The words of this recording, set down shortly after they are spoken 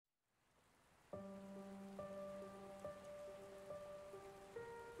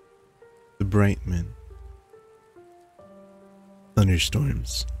Brightman.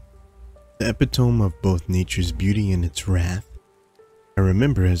 Thunderstorms. The epitome of both nature's beauty and its wrath. I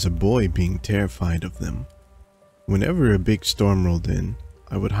remember as a boy being terrified of them. Whenever a big storm rolled in,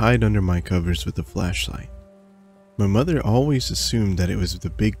 I would hide under my covers with a flashlight. My mother always assumed that it was the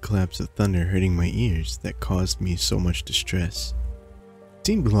big claps of thunder hurting my ears that caused me so much distress. It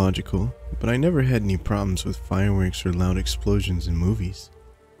seemed logical, but I never had any problems with fireworks or loud explosions in movies.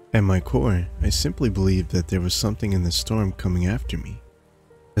 At my core, I simply believed that there was something in the storm coming after me.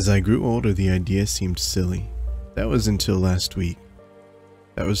 As I grew older, the idea seemed silly. That was until last week.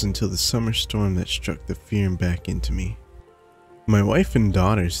 That was until the summer storm that struck the fear back into me. My wife and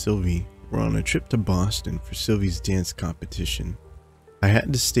daughter, Sylvie, were on a trip to Boston for Sylvie's dance competition. I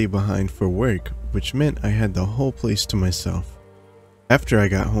had to stay behind for work, which meant I had the whole place to myself. After I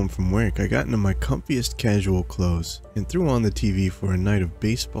got home from work, I got into my comfiest casual clothes and threw on the TV for a night of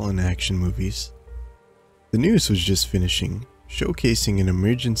baseball and action movies. The news was just finishing, showcasing an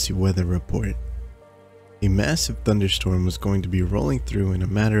emergency weather report. A massive thunderstorm was going to be rolling through in a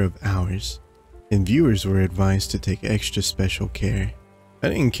matter of hours, and viewers were advised to take extra special care. I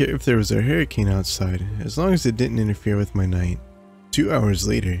didn't care if there was a hurricane outside, as long as it didn't interfere with my night. 2 hours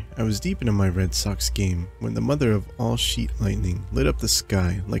later, I was deep into my Red Sox game when the mother of all sheet lightning lit up the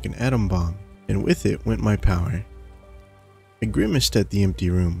sky like an atom bomb, and with it went my power. I grimaced at the empty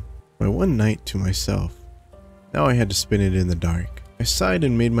room, my one night to myself. Now I had to spend it in the dark. I sighed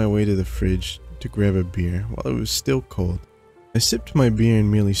and made my way to the fridge to grab a beer while it was still cold. I sipped my beer and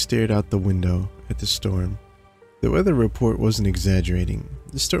merely stared out the window at the storm. The weather report wasn't exaggerating.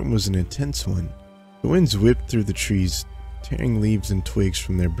 The storm was an intense one. The winds whipped through the trees, tearing leaves and twigs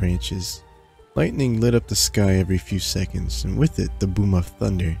from their branches. Lightning lit up the sky every few seconds, and with it the boom of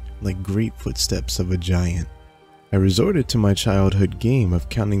thunder, like great footsteps of a giant. I resorted to my childhood game of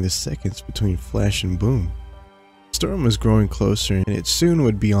counting the seconds between flash and boom. The storm was growing closer, and it soon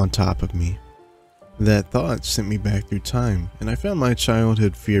would be on top of me. That thought sent me back through time, and I found my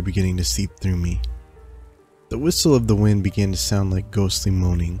childhood fear beginning to seep through me. The whistle of the wind began to sound like ghostly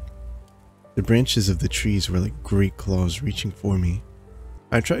moaning. The branches of the trees were like great claws reaching for me.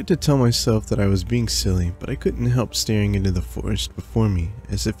 I tried to tell myself that I was being silly, but I couldn't help staring into the forest before me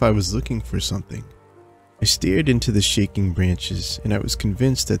as if I was looking for something. I stared into the shaking branches, and I was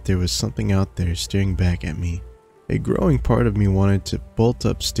convinced that there was something out there staring back at me. A growing part of me wanted to bolt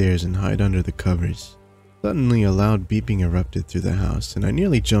upstairs and hide under the covers. Suddenly a loud beeping erupted through the house, and I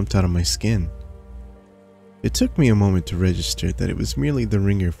nearly jumped out of my skin. It took me a moment to register that it was merely the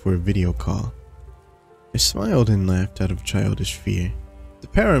ringer for a video call. I smiled and laughed out of childish fear. The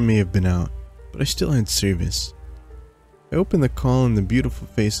power may have been out, but I still had service. I opened the call and the beautiful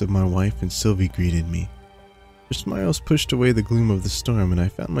face of my wife and Sylvie greeted me. Her smiles pushed away the gloom of the storm, and I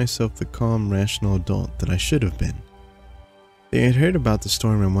found myself the calm, rational adult that I should have been. They had heard about the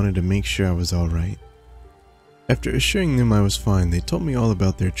storm and wanted to make sure I was alright. After assuring them I was fine, they told me all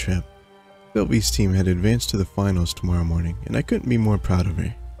about their trip. Sylvie's team had advanced to the finals tomorrow morning, and I couldn't be more proud of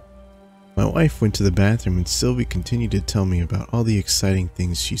her. My wife went to the bathroom and Sylvie continued to tell me about all the exciting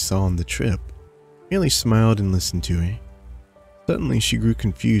things she saw on the trip. I merely smiled and listened to her. Suddenly she grew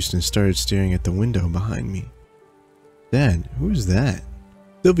confused and started staring at the window behind me. "Dad, who is that?"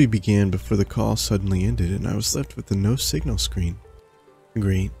 Sylvie began before the call suddenly ended and I was left with a no signal screen.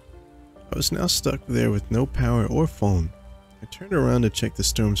 Great. I was now stuck there with no power or phone. I turned around to check the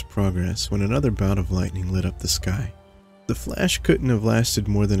storm's progress when another bout of lightning lit up the sky. The flash couldn't have lasted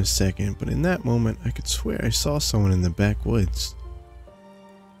more than a second, but in that moment I could swear I saw someone in the backwoods.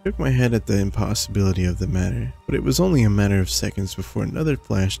 I shook my head at the impossibility of the matter, but it was only a matter of seconds before another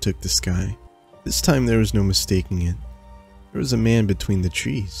flash took the sky. This time there was no mistaking it. There was a man between the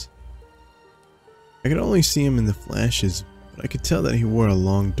trees. I could only see him in the flashes, but I could tell that he wore a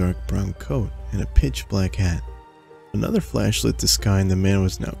long dark brown coat and a pitch black hat. Another flash lit the sky and the man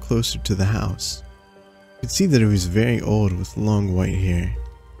was now closer to the house. I could see that he was very old with long white hair.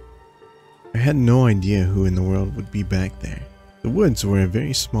 I had no idea who in the world would be back there. The woods were a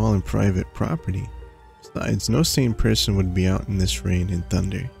very small and private property. Besides, no sane person would be out in this rain and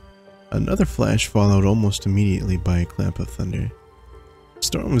thunder. Another flash followed almost immediately by a clap of thunder. The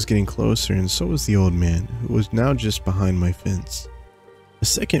storm was getting closer and so was the old man, who was now just behind my fence. A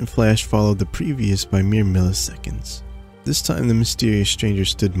second flash followed the previous by mere milliseconds. This time the mysterious stranger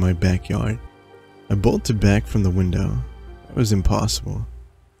stood in my backyard. I bolted back from the window. That was impossible.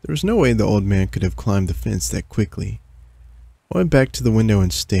 There was no way the old man could have climbed the fence that quickly. I went back to the window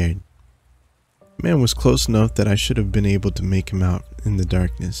and stared. The man was close enough that I should have been able to make him out in the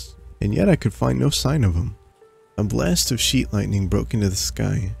darkness, and yet I could find no sign of him. A blast of sheet lightning broke into the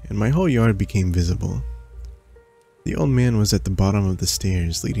sky, and my whole yard became visible. The old man was at the bottom of the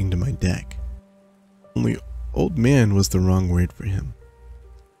stairs leading to my deck. Only old man was the wrong word for him.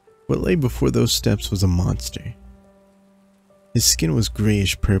 What lay before those steps was a monster. His skin was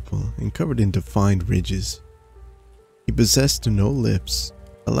grayish purple and covered in defined ridges. He possessed no lips,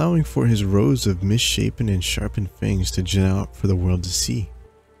 allowing for his rows of misshapen and sharpened fangs to jut out for the world to see.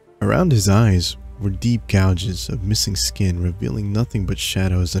 Around his eyes were deep gouges of missing skin, revealing nothing but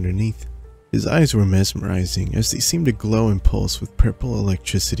shadows underneath. His eyes were mesmerizing, as they seemed to glow and pulse with purple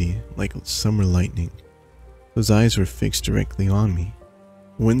electricity like summer lightning. Those eyes were fixed directly on me.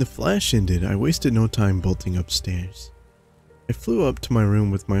 When the flash ended, I wasted no time bolting upstairs. I flew up to my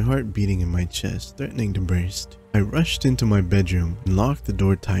room with my heart beating in my chest, threatening to burst. I rushed into my bedroom and locked the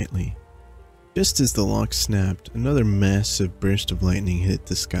door tightly. Just as the lock snapped, another massive burst of lightning hit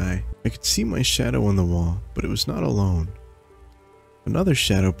the sky. I could see my shadow on the wall, but it was not alone. Another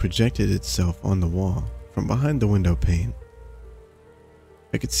shadow projected itself on the wall from behind the window pane.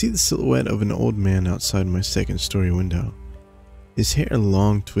 I could see the silhouette of an old man outside my second-story window. His hair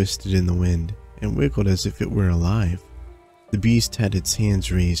long twisted in the wind and wiggled as if it were alive. The beast had its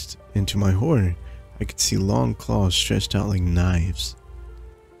hands raised, and to my horror, I could see long claws stretched out like knives.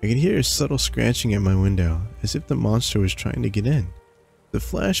 I could hear a subtle scratching at my window, as if the monster was trying to get in. The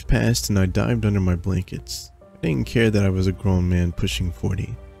flash passed and I dived under my blankets. I didn't care that I was a grown man pushing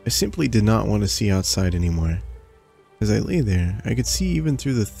 40. I simply did not want to see outside anymore. As I lay there, I could see even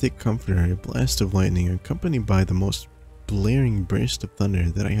through the thick comforter a blast of lightning accompanied by the most blaring burst of thunder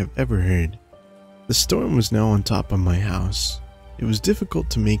that I have ever heard. The storm was now on top of my house. It was difficult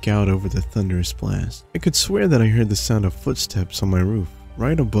to make out over the thunderous blast. I could swear that I heard the sound of footsteps on my roof,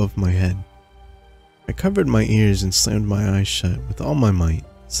 right above my head. I covered my ears and slammed my eyes shut with all my might,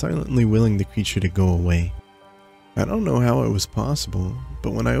 silently willing the creature to go away. I don't know how it was possible,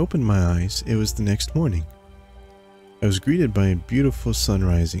 but when I opened my eyes, it was the next morning. I was greeted by a beautiful sun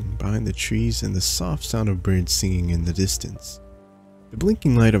rising behind the trees and the soft sound of birds singing in the distance. The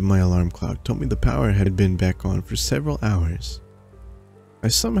blinking light of my alarm clock told me the power had been back on for several hours. I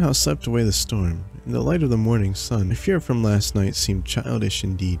somehow slept away the storm. In the light of the morning sun, my fear from last night seemed childish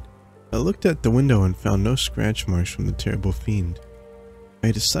indeed. I looked at the window and found no scratch marks from the terrible fiend.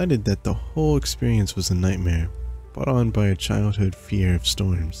 I decided that the whole experience was a nightmare, brought on by a childhood fear of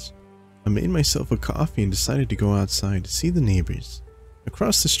storms. I made myself a coffee and decided to go outside to see the neighbors.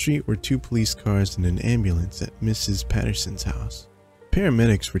 Across the street were 2 police cars and an ambulance at Mrs. Patterson's house.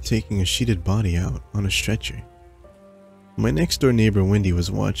 Paramedics were taking a sheeted body out on a stretcher. My next door neighbor Wendy was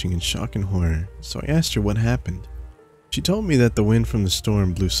watching in shock and horror, so I asked her what happened. She told me that the wind from the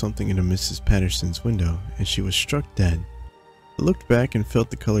storm blew something into Mrs. Patterson's window and she was struck dead. I looked back and felt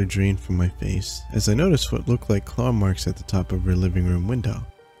the color drain from my face as I noticed what looked like claw marks at the top of her living room window.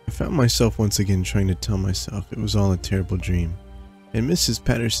 I found myself once again trying to tell myself it was all a terrible dream, and Mrs.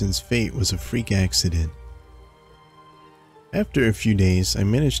 Patterson's fate was a freak accident. After a few days, I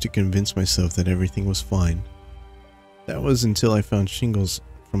managed to convince myself that everything was fine. That was until I found shingles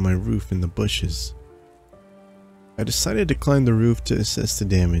from my roof in the bushes. I decided to climb the roof to assess the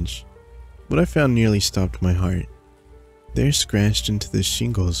damage. What I found nearly stopped my heart. There, scratched into the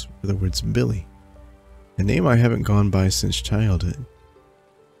shingles, were the words Billy, a name I haven't gone by since childhood.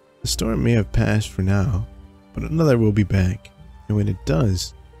 The storm may have passed for now, but another will be back, and when it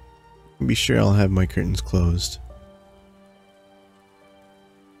does, you can be sure I'll have my curtains closed.